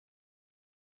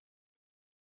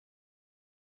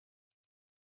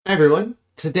Hi everyone.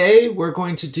 Today we're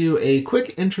going to do a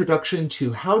quick introduction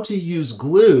to how to use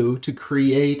glue to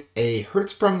create a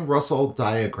Hertzsprung-Russell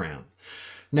diagram.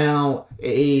 Now,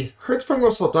 a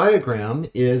Hertzsprung-Russell diagram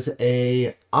is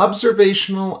a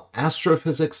observational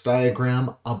astrophysics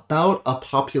diagram about a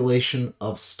population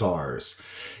of stars.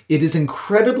 It is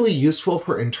incredibly useful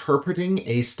for interpreting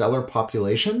a stellar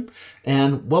population,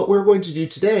 and what we're going to do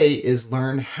today is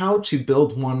learn how to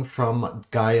build one from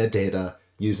Gaia data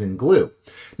using glue.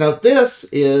 Now, this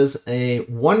is a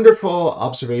wonderful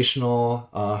observational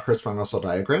Hertzsprung-Russell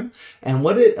diagram, and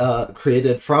what it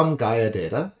created from Gaia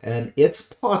data, and it's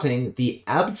plotting the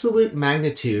absolute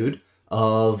magnitude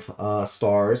of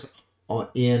stars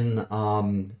in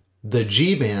the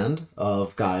G band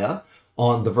of Gaia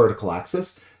on the vertical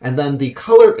axis, and then the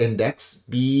color index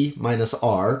B minus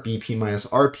R, BP minus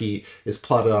RP, is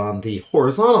plotted on the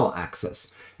horizontal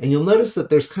axis. And you'll notice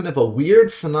that there's kind of a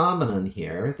weird phenomenon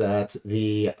here that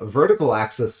the vertical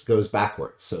axis goes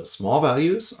backwards. So small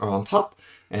values are on top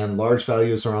and large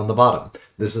values are on the bottom.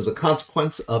 This is a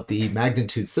consequence of the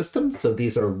magnitude system. So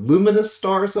these are luminous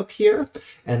stars up here,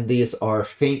 and these are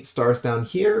faint stars down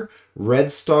here,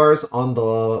 red stars on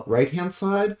the right-hand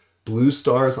side, blue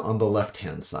stars on the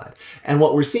left-hand side. And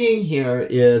what we're seeing here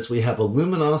is we have a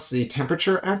luminosity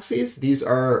temperature axes. These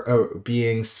are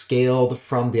being scaled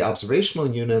from the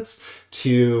observational units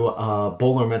to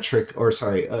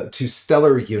to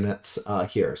stellar units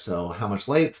here. So how much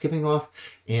light it's giving off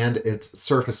and its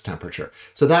surface temperature.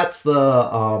 So that's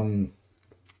the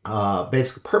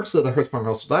basic purpose of the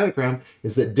Hertzsprung-Russell diagram,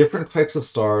 is that different types of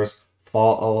stars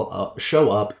show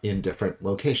up in different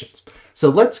locations. So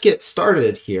let's get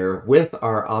started here with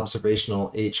our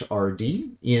observational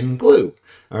HRD in glue.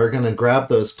 We're going to grab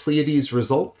those Pleaides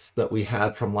results that we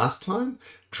had from last time,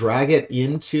 drag it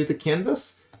into the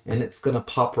canvas, and it's going to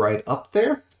pop right up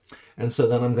there. And so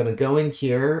then I'm going to go in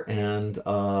here and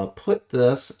put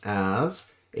this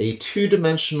as a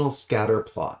two-dimensional scatter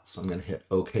plot. So I'm going to hit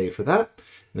OK for that.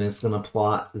 And it's going to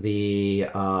plot the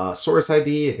source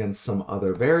ID against some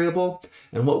other variable.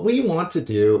 And what we want to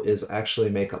do is actually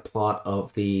make a plot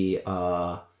of the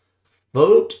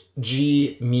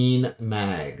PHOT-G mean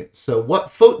mag. So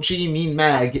what PHOT-G mean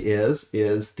mag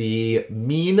is the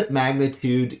mean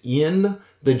magnitude in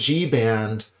the G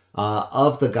band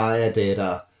of the Gaia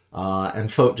data. And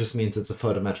PHOT just means it's a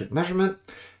photometric measurement.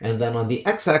 And then on the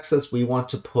x-axis, we want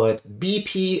to put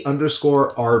BP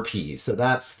underscore RP. So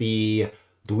that's the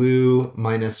blue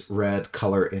minus red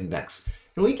color index.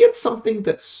 And we get something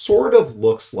that sort of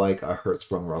looks like a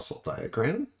Hertzsprung-Russell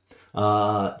diagram.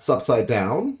 It's upside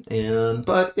down,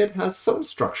 but it has some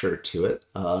structure to it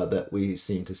that we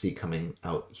seem to see coming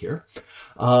out here.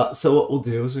 So what we'll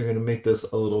do is we're going to make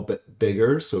this a little bit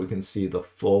bigger so we can see the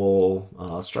full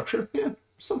structure. Yeah,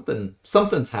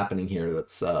 something's happening here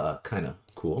that's kind of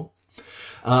cool.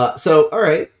 So, all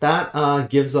right, that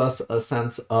gives us a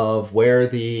sense of where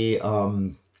the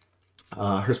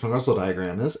Hertzsprung-Russell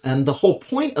diagram is. And the whole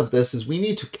point of this is we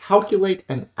need to calculate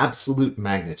an absolute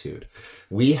magnitude.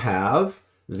 We have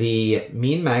the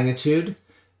mean magnitude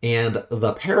and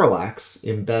the parallax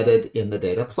embedded in the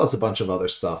data, plus a bunch of other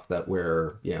stuff that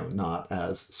we're not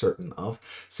as certain of.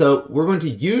 So we're going to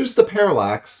use the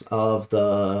parallax of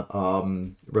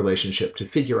the relationship to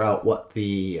figure out what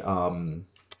the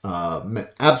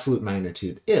absolute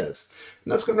magnitude is.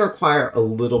 And that's going to require a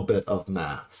little bit of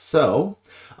math. So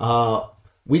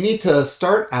we need to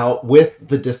start out with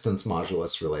the distance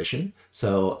modulus relation.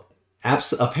 So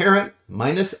apparent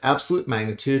minus absolute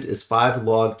magnitude is 5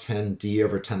 log 10 d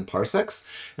over 10 parsecs.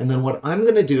 And then what I'm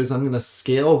going to do is I'm going to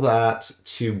scale that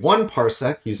to 1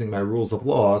 parsec using my rules of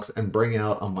logs and bring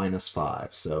out a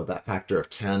 -5. So that factor of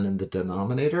 10 in the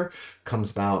denominator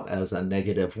comes about as a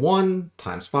 -1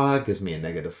 times 5 gives me a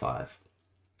 -5.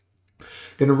 I'm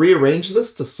going to rearrange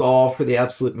this to solve for the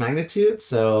absolute magnitude.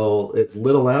 So it's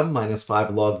little m minus 5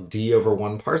 log d over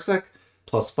 1 parsec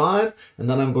plus 5, and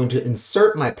then I'm going to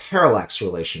insert my parallax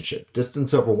relationship.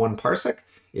 Distance over 1 parsec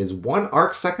is 1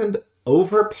 arcsecond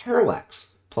over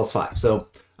parallax plus 5. So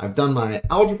I've done my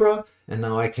algebra, and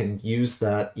now I can use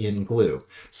that in glue.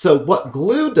 So what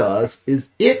glue does is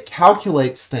it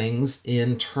calculates things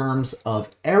in terms of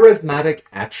arithmetic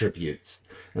attributes.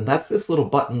 And that's this little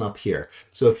button up here.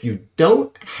 So if you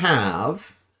don't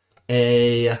have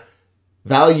a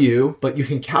value, but you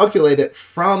can calculate it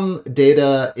from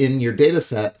data in your data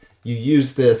set, you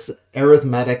use this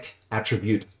arithmetic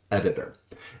attribute editor.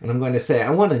 And I'm going to say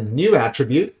I want a new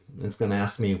attribute. It's going to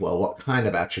ask me, well, what kind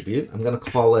of attribute? I'm going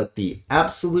to call it the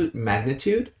absolute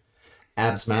magnitude,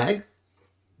 absmag.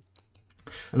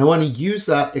 And I want to use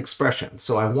that expression.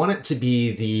 So I want it to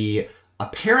be the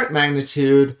apparent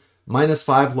magnitude minus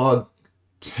 5 log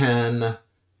 10,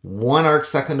 1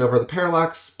 arcsecond over the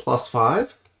parallax plus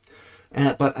 5.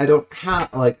 But I don't have,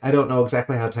 I don't know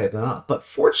exactly how to type that up. But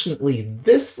fortunately,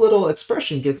 this little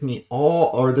expression gives me all,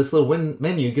 or this little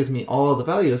menu gives me all of the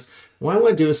values. What I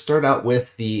want to do is start out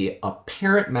with the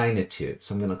apparent magnitude.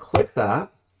 So I'm going to click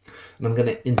that, and I'm going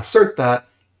to insert that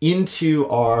into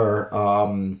our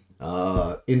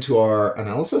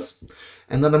analysis.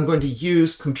 And then I'm going to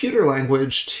use computer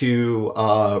language to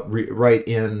write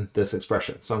in this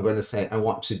expression. So I'm going to say I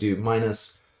want to do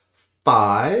minus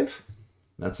 5,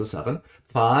 that's a 7,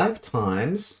 5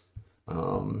 times,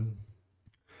 and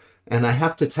I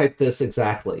have to type this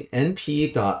exactly,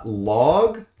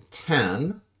 np.log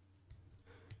 10,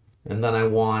 and then I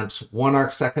want 1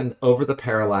 arcsecond over the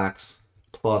parallax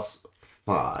plus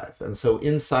 5. And so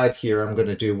inside here, I'm going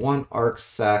to do 1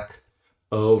 arcsec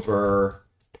over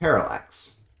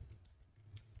parallax.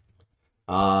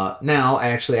 Now I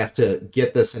actually have to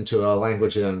get this into a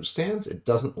language it understands. It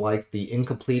doesn't like the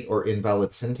incomplete or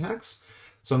invalid syntax.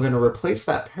 So I'm going to replace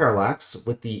that parallax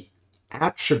with the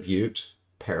attribute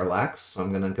parallax. So I'm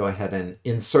going to go ahead and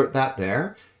insert that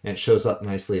there, and it shows up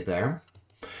nicely there.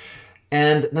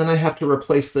 And then I have to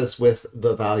replace this with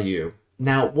the value.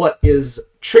 Now, what is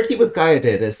tricky with Gaia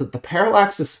data is that the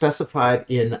parallax is specified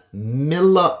in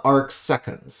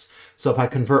milliarcseconds. So if I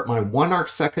convert my 1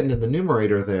 arcsecond in the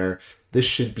numerator there, this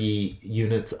should be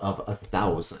units of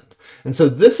 1,000. And so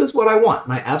this is what I want.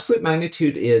 My absolute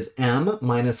magnitude is m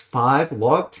minus 5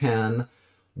 log 10,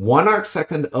 1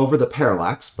 arcsecond over the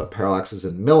parallax, but parallax is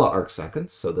in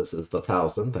milliarcseconds, so this is the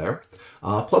 1,000 there,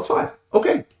 plus 5.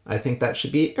 Okay, I think that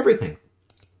should be everything.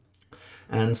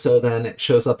 And so then it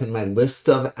shows up in my list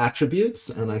of attributes,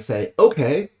 and I say,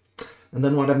 okay. And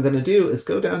then what I'm going to do is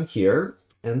go down here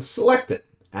and select it,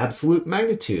 absolute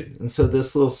magnitude. And so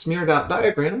this little smeared out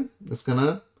diagram is going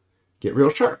to get real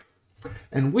sharp.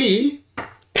 And we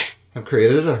have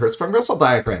created a Hertzsprung-Russell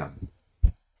diagram,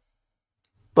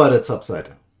 but it's upside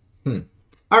down.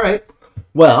 All right.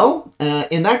 Well,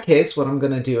 in that case, what I'm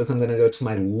going to do is I'm going to go to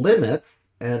my limits.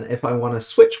 And if I want to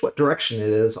switch what direction it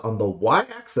is on the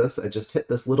y-axis, I just hit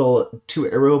this little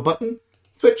 2-arrow button,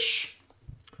 switch,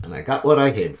 and I got what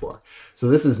I came for. So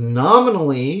this is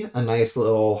nominally a nice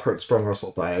little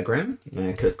Hertzsprung-Russell diagram. And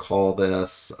I could call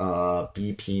this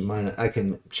BP minus, I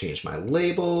can change my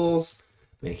labels,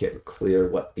 make it clear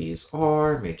what these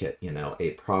are, make it,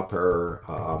 a proper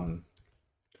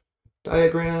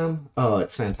diagram. Oh,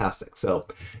 it's fantastic. So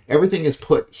everything is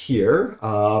put here,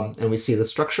 and we see the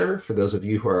structure. For those of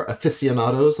you who are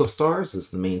aficionados of stars, this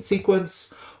is the main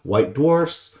sequence, white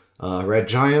dwarfs, red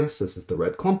giants, this is the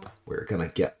red clump. We're going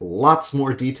to get lots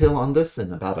more detail on this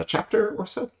in about a chapter or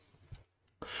so.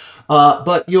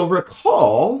 But you'll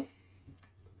recall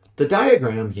the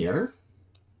diagram here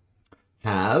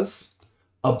has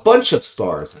a bunch of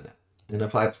stars in it. And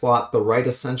if I plot the right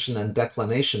ascension and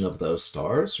declination of those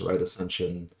stars, right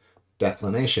ascension,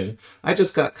 declination, I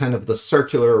just got kind of the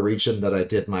circular region that I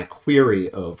did my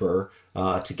query over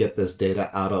to get this data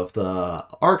out of the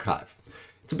archive.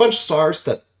 It's a bunch of stars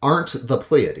that aren't the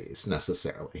Pleiades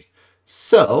necessarily.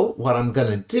 So what I'm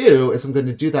going to do is I'm going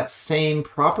to do that same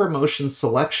proper motion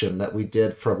selection that we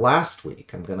did for last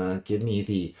week. I'm going to give me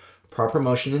the proper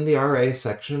motion in the RA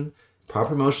section,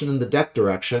 proper motion in the dec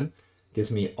direction. Gives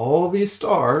me all these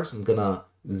stars. I'm going to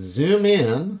zoom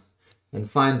in and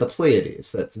find the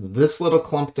Pleiades. That's this little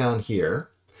clump down here.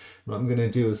 What I'm going to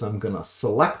do is I'm going to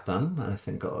select them. I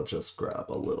think I'll just grab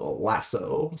a little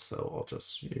lasso. So I'll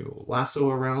just lasso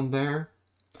around there.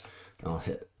 I'll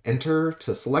hit enter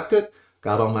to select it.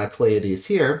 Got all my Pleiades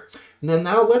here. And then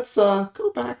now let's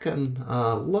go back and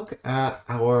look at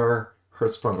our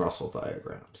Hertzsprung-Russell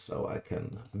diagram. So I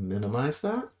can minimize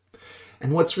that.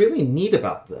 And what's really neat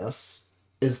about this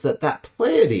is that that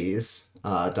Pleiades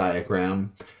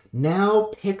diagram now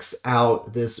picks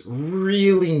out this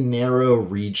really narrow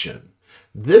region.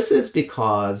 This is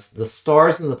because the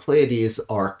stars in the Pleiades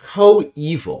are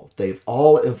coeval. They've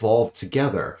all evolved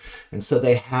together. And so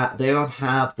they don't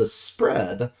have the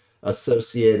spread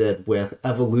associated with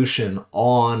evolution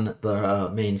on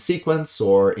the main sequence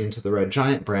or into the red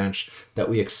giant branch that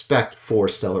we expect for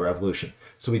stellar evolution.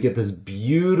 So we get this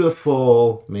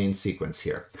beautiful main sequence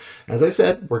here. As I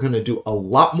said, we're going to do a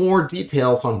lot more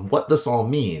details on what this all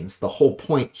means. The whole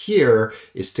point here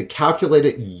is to calculate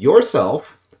it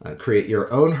yourself, create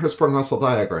your own Hertzsprung-Russell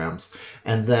diagrams,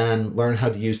 and then learn how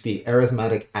to use the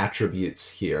arithmetic attributes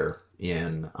here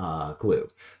in Glue.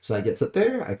 So that gets it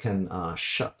there. I can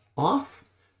shut off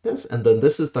this, and then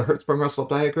this is the Hertzsprung-Russell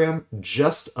diagram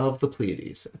just of the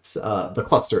Pleiades. It's the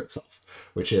cluster itself.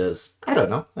 which is, I don't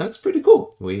know, that's pretty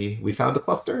cool. We found a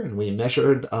cluster and we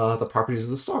measured the properties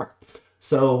of the star.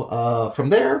 So from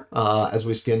there, as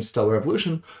we skim stellar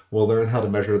evolution, we'll learn how to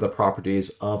measure the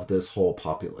properties of this whole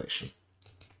population.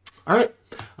 All right,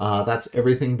 that's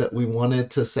everything that we wanted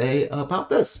to say about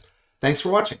this. Thanks for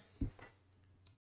watching.